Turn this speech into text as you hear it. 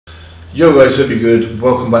Yo guys, hope you're good.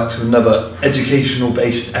 Welcome back to another educational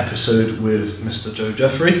based episode with Mr.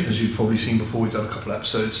 Jeffery. As you've probably seen before, we've done a couple of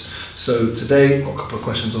episodes. So today, got a couple of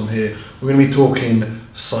questions on here. We're going to be talking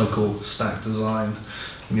cycle stack design.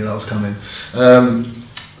 I knew that was coming.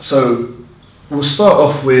 So we'll start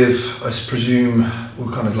off with, I presume,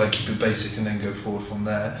 we'll kind of like keep it basic and then go forward from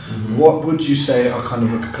there. Mm-hmm. What would you say are kind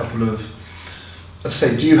of like a couple of, let's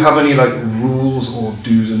say, do you have any like rules or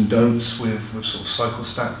do's and don'ts with sort of cycle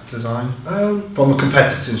stack design? From a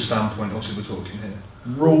competitive standpoint, obviously we're talking here.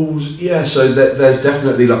 Rules, yeah, so there's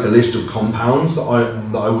definitely like a list of compounds that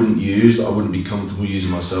I wouldn't use, that I wouldn't be comfortable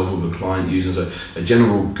using myself or a client using. So a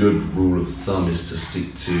general good rule of thumb is to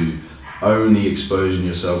stick to only exposing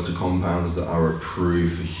yourself to compounds that are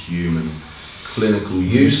approved for human clinical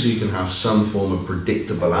use, so you can have some form of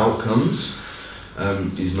predictable outcomes.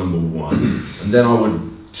 Is number one, and then I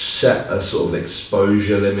would set a sort of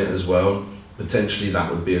exposure limit as well. Potentially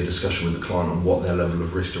that would be a discussion with the client on what their level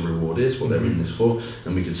of risk to reward is, what they're in this for,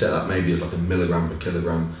 and we could set that maybe as like a milligram per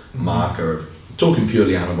kilogram marker of, talking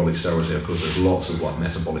purely anabolic steroids here, of course there's lots of like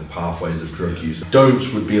metabolic pathways of drug use.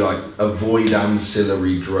 Don'ts would be like avoid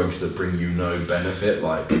ancillary drugs that bring you no benefit,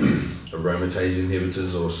 like aromatase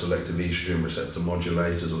inhibitors or selective estrogen receptor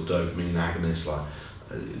modulators or dopamine agonists. Like,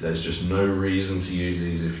 there's just no reason to use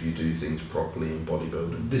these if you do things properly in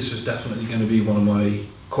bodybuilding. This was definitely going to be one of my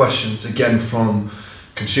questions, again from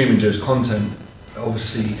consuming Joe's content.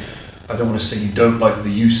 Obviously, I don't want to say you don't like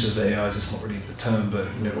the use of AIs, it's not really the term,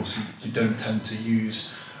 but you know, obviously you don't tend to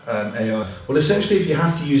use AI. Well, essentially if you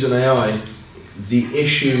have to use an AI, the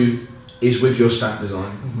issue is with your stack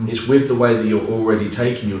design. Mm-hmm. It's with the way that you're already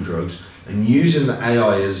taking your drugs, and using the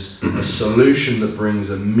AI as a solution that brings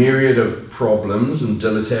a myriad of problems and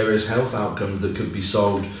deleterious health outcomes that could be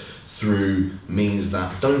solved through means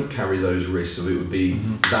that don't carry those risks. So it would be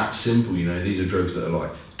that simple, you know, these are drugs that are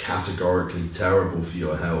like categorically terrible for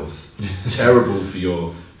your health, terrible for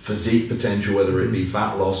your physique potential, whether it be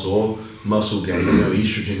fat loss or muscle gain. You know,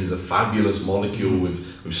 estrogen is a fabulous molecule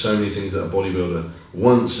with so many things that a bodybuilder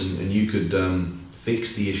wants, and you could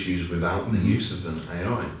fix the issues without the use of an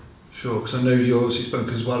AI. Sure, because I know you obviously spoke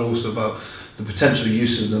as well also about the potential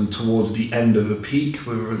use of them towards the end of a peak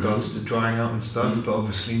with regards to drying out and stuff, but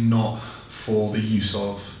obviously not for the use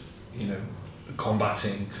of, you know,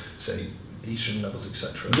 combating, say, estrogen levels,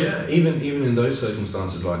 etc. Yeah, even in those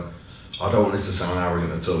circumstances, like, I don't want this to sound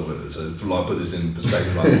arrogant at all, but so like, put this in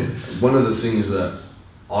perspective. Like, one of the things that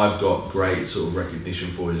I've got great sort of recognition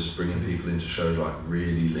for is bringing people into shows like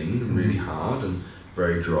really lean, really hard, and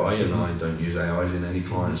very dry, and I don't use AIs in any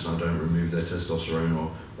clients, and I don't remove their testosterone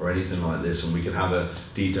or anything like this, and we could have a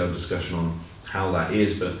detailed discussion on how that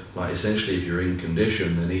is, but like essentially if you're in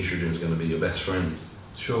condition, then estrogen is going to be your best friend.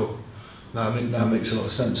 Sure. No, I mean, that makes a lot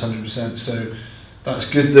of sense, 100%. So that's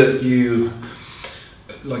good that you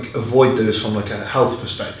like avoid those from like a health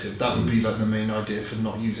perspective. That would be like the main idea for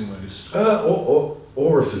not using those.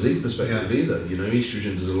 Or a physique perspective either. You know,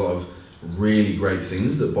 estrogen does a lot of really great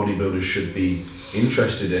things that bodybuilders should be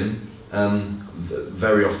interested in.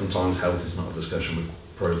 Very oftentimes health is not a discussion with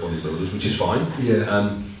pro bodybuilders, which is fine.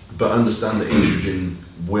 Yeah. But understand that estrogen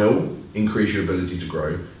will increase your ability to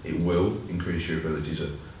grow. It will increase your ability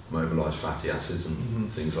to mobilize fatty acids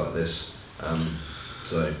and things like this.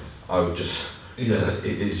 So I would just,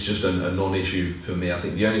 it's just a non-issue for me. I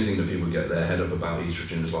think the only thing that people get their head up about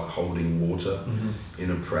estrogen is like holding water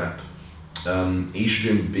in a prep.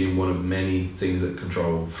 Estrogen being one of many things that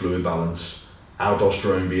control fluid balance,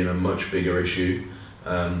 aldosterone being a much bigger issue,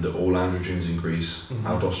 that all androgens increase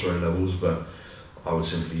aldosterone levels, but I would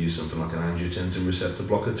simply use something like an angiotensin receptor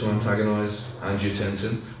blocker to antagonize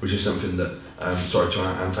angiotensin, which is something that, to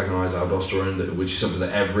antagonize aldosterone, which is something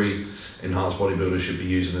that every enhanced bodybuilder should be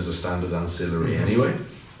using as a standard ancillary anyway.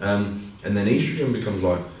 And then estrogen becomes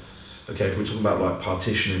like, okay, if we're talking about like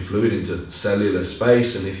partitioning fluid into cellular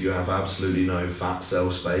space, and if you have absolutely no fat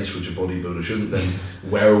cell space, which a bodybuilder shouldn't, then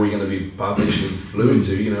where are we going to be partitioning fluid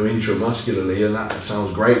to? You know, intramuscularly, and that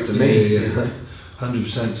sounds great to me. Yeah. You know?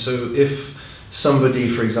 100%. So if somebody,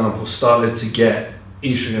 for example, started to get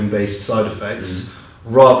estrogen-based side effects,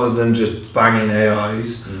 rather than just banging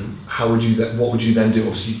AIs, how would you what would you then do?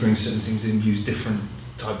 Obviously, you bring certain things in, use different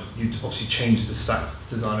types. You'd obviously change the stats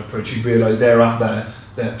design approach. You realise they're at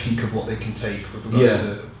their peak of what they can take with regards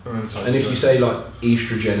to aromatase. And if you say like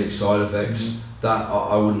estrogenic side effects, that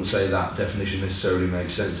I wouldn't say that definition necessarily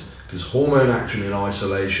makes sense, because hormone action in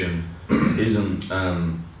isolation isn't.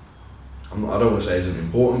 I don't want to say isn't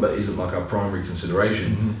important, but isn't like our primary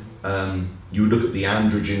consideration. you would look at the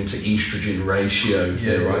androgen to estrogen ratio,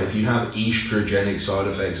 right? If you have estrogenic side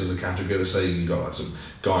effects as a category, let's say you got like some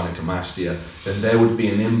gynecomastia, then there would be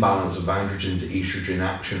an imbalance of androgen to estrogen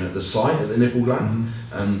action at the site, at the nipple gland,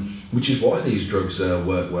 which is why these drugs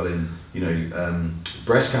work well in,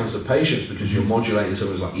 breast cancer patients, because you're modulating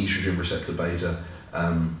something like estrogen receptor beta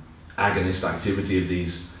agonist activity of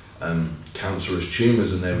these cancerous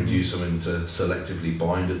tumours, and they would use something to selectively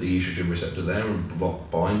bind at the estrogen receptor there and block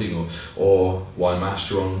binding, or why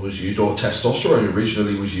masteron was used, or testosterone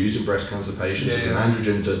originally was used in breast cancer patients as an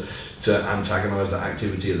androgen to antagonise that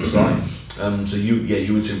activity at the site. So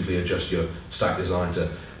you would simply adjust your stack design to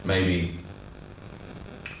maybe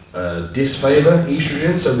disfavour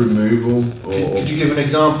estrogen, so removal. Could you give an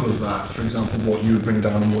example of that? For example, what you would bring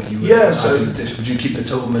down and what you would add in addition? Would you keep the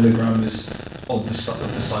total milligrams of the cycle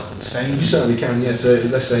the same? You certainly can, yeah. So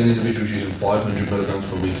let's say an individual is using 500 milligrams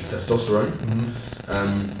per week of testosterone.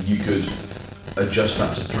 You could adjust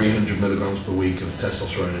that to 300 milligrams per week of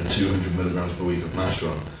testosterone and 200 milligrams per week of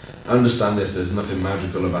masteron. Understand this, there's nothing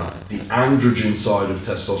magical about the androgen side of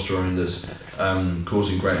testosterone that's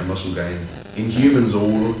causing greater muscle gain. In humans,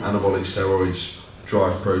 all anabolic steroids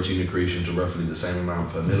drive protein accretion to roughly the same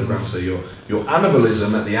amount per milligram. So your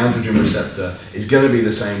anabolism at the androgen receptor is going to be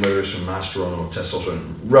the same whether it's from masteron or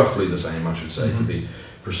testosterone, roughly the same, I should say, to be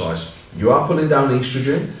precise. You are pulling down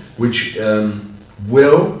estrogen, which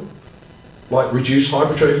will reduce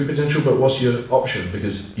hypertrophy potential, but what's your option?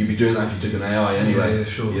 Because you'd be doing that if you took an AI anyway. Yeah,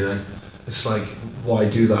 sure. It's like, why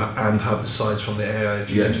do that and have the sides from the AI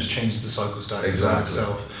if you can just change the cycle stack design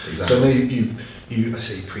itself? Exactly. So maybe you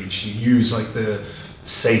use like the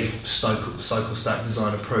safe cycle stack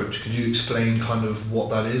design approach. Could you explain kind of what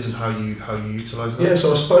that is and how you utilise that? Yeah,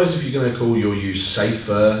 so I suppose if you're going to call your use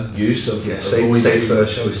safer use of safer,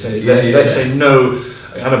 shall we say? Let's say no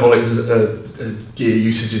anabolic gear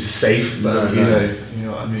usage is safe, but you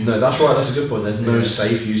know what I mean. No, that's right. That's a good point. There's no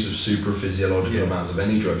safe use of supraphysiological amounts of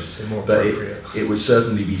any drugs. So more but appropriate. It would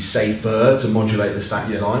certainly be safer to modulate the stack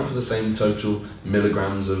design for the same total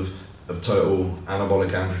milligrams of total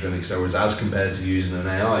anabolic androgenic steroids as compared to using an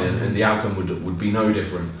AI, and the outcome would be no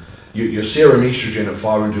different. Your serum estrogen at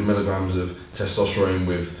 500 milligrams of testosterone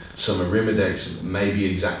with some arimidex may be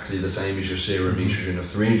exactly the same as your serum estrogen of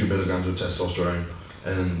 300 milligrams of testosterone,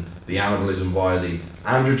 and the anabolism via the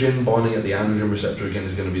androgen binding at the androgen receptor again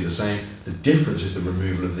is going to be the same. The difference is the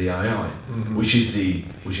removal of the AI, which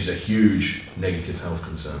is a huge negative health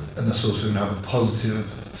concern. And that's also going to have a positive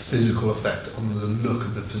physical effect on the look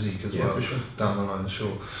of the physique as well, for sure. Down the line,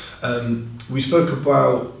 sure. We spoke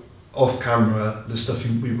about off camera the stuff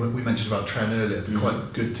we mentioned about tren earlier. It'd be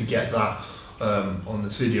quite good to get that on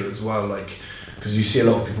this video as well, because you see a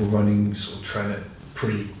lot of people running sort of tren at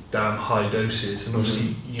pretty damn high doses, and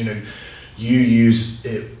obviously you use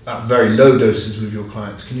it at very low doses with your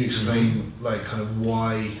clients. Can you explain kind of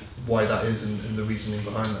why that is and the reasoning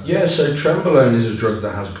behind that? Yeah, so trenbolone is a drug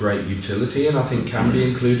that has great utility and I think can be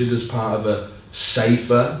included as part of a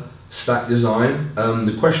safer stack design.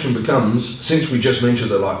 The question becomes, since we just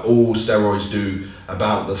mentioned that all steroids do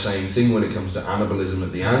about the same thing when it comes to anabolism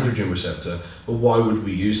at the androgen receptor, well, why would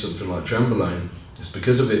we use something like trenbolone? It's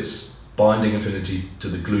because of its binding affinity to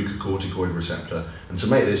the glucocorticoid receptor. And to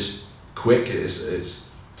make this quick, it's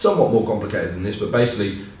somewhat more complicated than this, but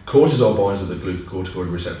basically cortisol binds at the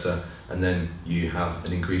glucocorticoid receptor, and then you have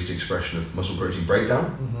an increased expression of muscle protein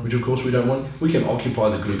breakdown, which of course we don't want. We can occupy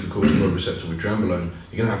the glucocorticoid receptor with trenbolone,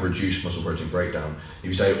 you're going to have reduced muscle protein breakdown. If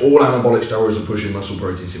you say all anabolic steroids are pushing muscle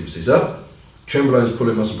protein synthesis up, trenbolone is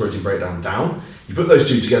pulling muscle protein breakdown down, you put those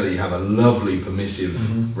two together, you have a lovely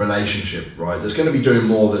permissive relationship, right? That's going to be doing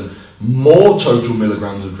more total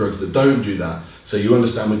milligrams of drugs that don't do that. So you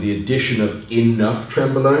understand with the addition of enough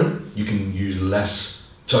trenbolone, you can use less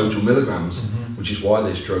total milligrams, which is why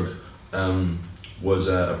this drug was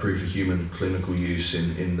approved for human clinical use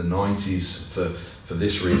in the 90s for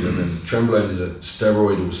this reason. And trenbolone is a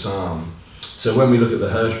steroidal SARM. So when we look at the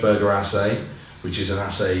Hirschberger assay, which is an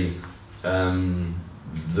assay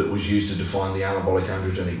that was used to define the anabolic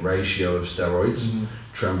androgenic ratio of steroids,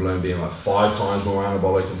 trenbolone being 5 times more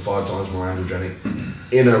anabolic and 5 times more androgenic.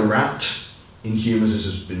 In a rat, in humans this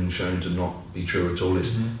has been shown to not be true at all.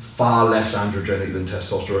 It's far less androgenic than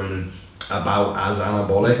testosterone and about as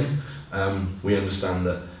anabolic. We understand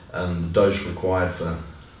that the dose required for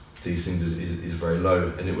these things is very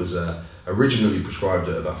low, and it was originally prescribed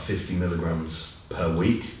at about 50 milligrams per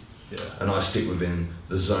week. And I stick within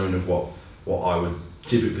the zone of what I would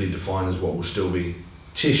typically define as what will still be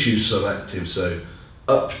tissue selective, so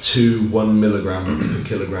up to 1 milligram per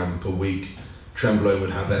kilogram per week trenbolone would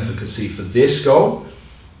have efficacy for this goal.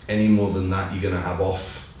 Any more than that, you're going to have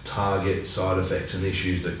off target side effects and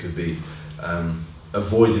issues that could be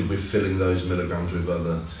avoided with filling those milligrams with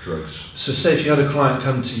other drugs. So say if you had a client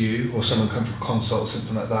come to you, or someone come for a consult or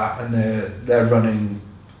something like that, and they're running,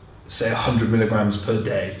 say, 100 milligrams per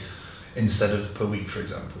day instead of per week, for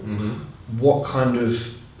example, what kind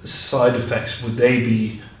of side effects would they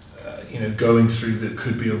be going through that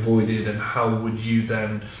could be avoided, and how would you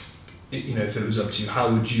then, if it was up to you, how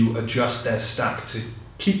would you adjust their stack to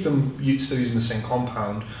keep them still using the same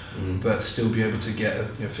compound, but still be able to get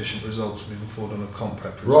efficient results moving forward on a comp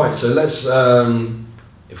prep? Right, so let's,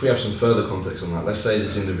 if we have some further context on that, let's say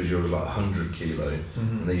this individual is like 100 kilo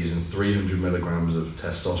and they're using 300 milligrams of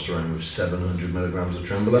testosterone with 700 milligrams of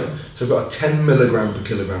trenbolone. So we've got a 10 milligram per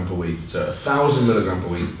kilogram per week, so 1,000 milligram per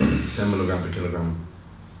week, 10 milligram per kilogram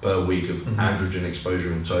per week of androgen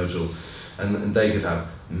exposure in total. And they could have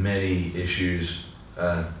many issues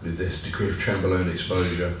with this degree of trenbolone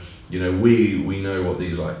exposure. We know what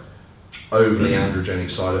these like overly androgenic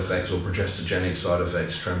side effects or progestogenic side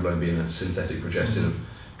effects, trenbolone being a synthetic progestin,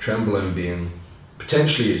 trenbolone being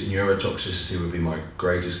potentially its neurotoxicity would be my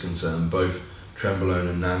greatest concern. Both trenbolone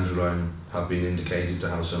and nandrolone have been indicated to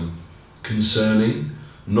have some concerning,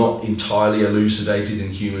 not entirely elucidated in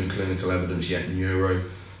human clinical evidence yet,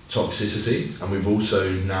 neurotoxicity. And we've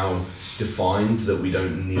also now defined that we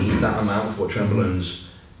don't need that amount for what trenbolone's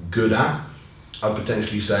good at. I'd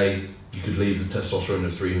potentially say you could leave the testosterone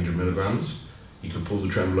at 300 milligrams, you could pull the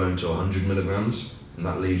trenbolone to 100 milligrams, and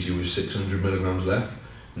that leaves you with 600 milligrams left.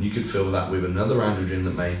 And you could fill that with another androgen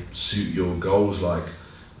that may suit your goals, like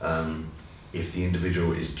if the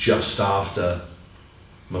individual is just after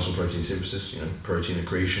muscle protein synthesis, protein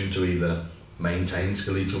accretion to either maintain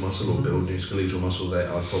skeletal muscle or build new skeletal muscle,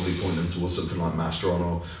 there I'd probably point them towards something like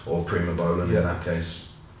Masteron or Primobolan in that case.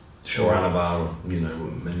 Or Anavar,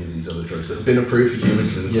 many of these other drugs that have been approved for human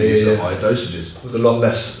clinical use at higher dosages. With a lot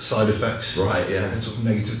less side effects. Right, yeah. And sort of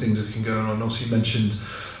negative things that can go on. Also, you mentioned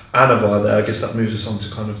Anavar there. I guess that moves us on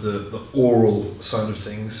to kind of the oral side of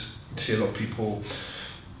things. You see a lot of people,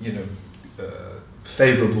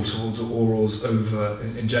 favourable towards orals over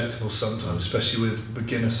injectables sometimes, especially with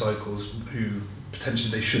beginner cycles who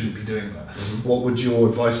potentially they shouldn't be doing that. What would your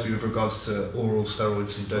advice be with regards to oral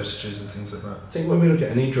steroids and dosages and things like that? I think when we look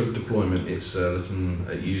at any drug deployment, it's looking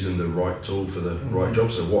at using the right tool for the right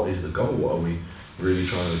job. So what is the goal? What are we really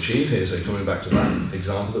trying to achieve here? So coming back to that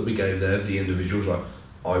example that we gave there, the individual's like,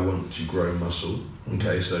 I want to grow muscle.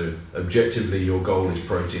 Okay, so objectively your goal is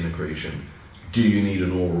protein accretion. Do you need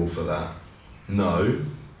an oral for that? No.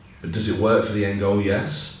 But does it work for the end goal?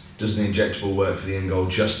 Yes. Does an injectable work for the end goal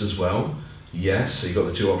just as well? Yes. So you've got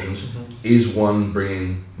the two options. Is one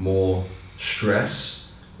bringing more stress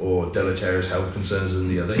or deleterious health concerns than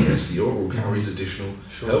the other? Yes, the oral carries additional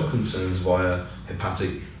health concerns via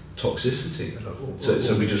hepatic toxicity.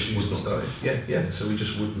 So we just would not go. So we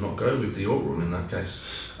just would not go with the oral in that case.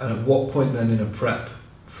 And at what point then in a prep,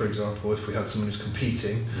 for example, if we had someone who's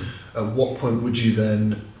competing, at what point would you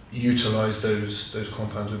then utilise those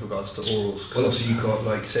compounds with regards to orals? Because obviously you've got,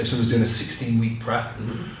 like, say if someone's doing a 16-week prep,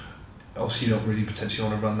 obviously you don't really potentially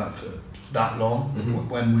want to run that for that long.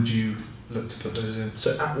 When would you look to put those in?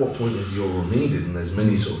 So at what point is the oral needed? And there's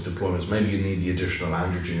many sort of deployments. Maybe you need the additional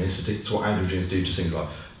androgenicity. It's what androgens do to things like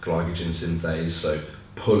glycogen synthase, so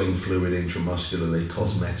pulling fluid intramuscularly,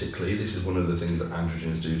 cosmetically. This is one of the things that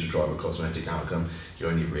androgens do to drive a cosmetic outcome. You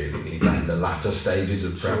only really need that in the latter stages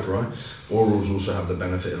of prep, right? Orals also have the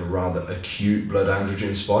benefit of a rather acute blood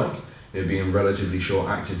androgen spike, being relatively short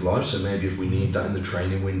active life, so maybe if we need that in the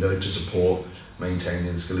training window to support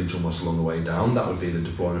maintaining skeletal muscle on the way down, that would be the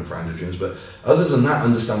deployment for androgens. But other than that,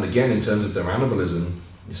 understand again in terms of their anabolism,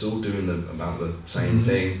 it's all doing about the same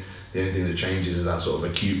thing. The only thing that changes is that sort of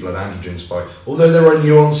acute blood androgen spike. Although there are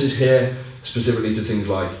nuances here, specifically to things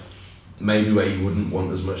like maybe where you wouldn't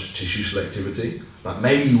want as much tissue selectivity. Like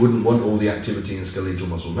maybe you wouldn't want all the activity in skeletal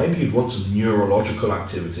muscle. Maybe you'd want some neurological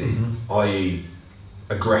activity, i.e.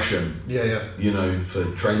 aggression, for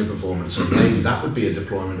training performance. So maybe that would be a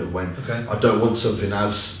deployment of when I don't want something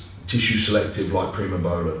as tissue selective like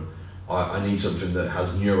Primobolan. I need something that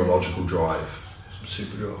has neurological drive.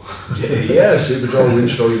 Superdrol. Superdrol,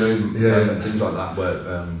 Winstrol, things like that.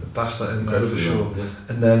 Where bash that in there for sure.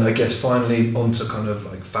 And then I guess finally onto kind of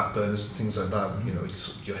like fat burners and things like that.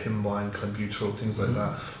 Your Himbine, clenbuterol, things like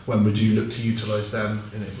that. When would you look to utilise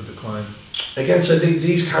them in it with the client? Again, so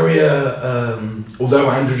these carry although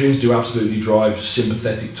androgens do absolutely drive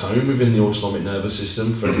sympathetic tone within the autonomic nervous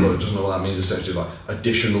system, for anyone who doesn't know what that means, essentially like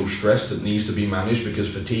additional stress that needs to be managed, because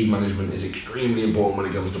fatigue management is extremely important when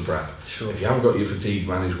it comes to prep. If you haven't got your fatigue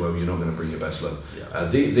managed well, you're not going to bring your best look.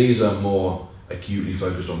 These are more acutely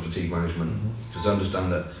focused on fatigue management. Just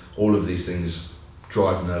understand that all of these things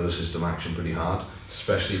drive nervous system action pretty hard,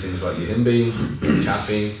 especially things like your hindbeam,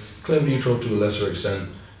 caffeine, clenbuterol to a lesser extent.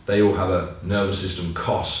 They all have a nervous system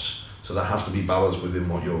cost, so that has to be balanced within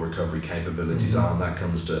what your recovery capabilities are, and that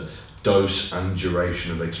comes to dose and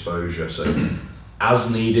duration of exposure. So as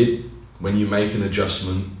needed, when you make an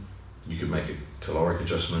adjustment, you can make a caloric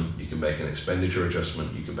adjustment, you can make an expenditure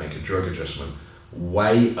adjustment, you can make a drug adjustment,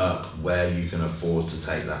 weigh up where you can afford to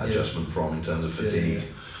take that adjustment from in terms of fatigue.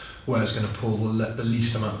 Where it's going to pull the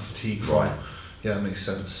least amount of fatigue from. Right. Yeah, that makes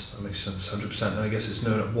sense. That makes sense, 100%. And I guess it's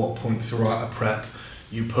known at what point throughout a prep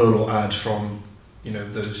you pull or add from,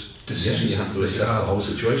 those decisions. You have to assess the whole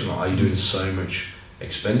situation. Like, are you doing so much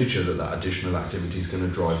expenditure that additional activity is going to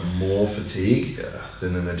drive more fatigue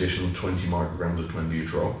than an additional 20 micrograms of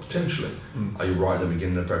clenbuterol? Potentially. Are you right at the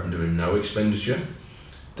beginning of the prep and doing no expenditure?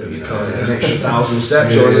 An extra 1,000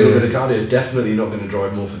 steps or a little bit of cardio is definitely not going to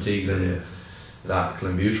drive more fatigue than that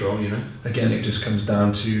clenbuterol, Again, it just comes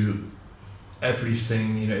down to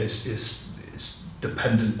everything, it's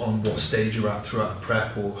dependent on what stage you're at throughout a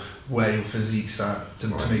prep or where your physique's at to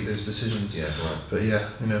make those decisions. Yeah, right. But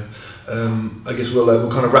I guess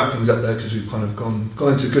we'll kind of wrap things up there because we've kind of gone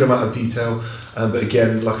into a good amount of detail. But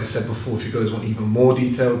again, like I said before, if you guys want even more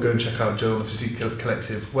detail, go and check out Joe on the Physique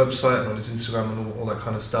Collective website and on his Instagram and all that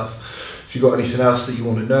kind of stuff. If you've got anything else that you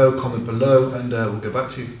want to know, comment below and we'll get back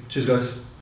to you. Cheers, guys.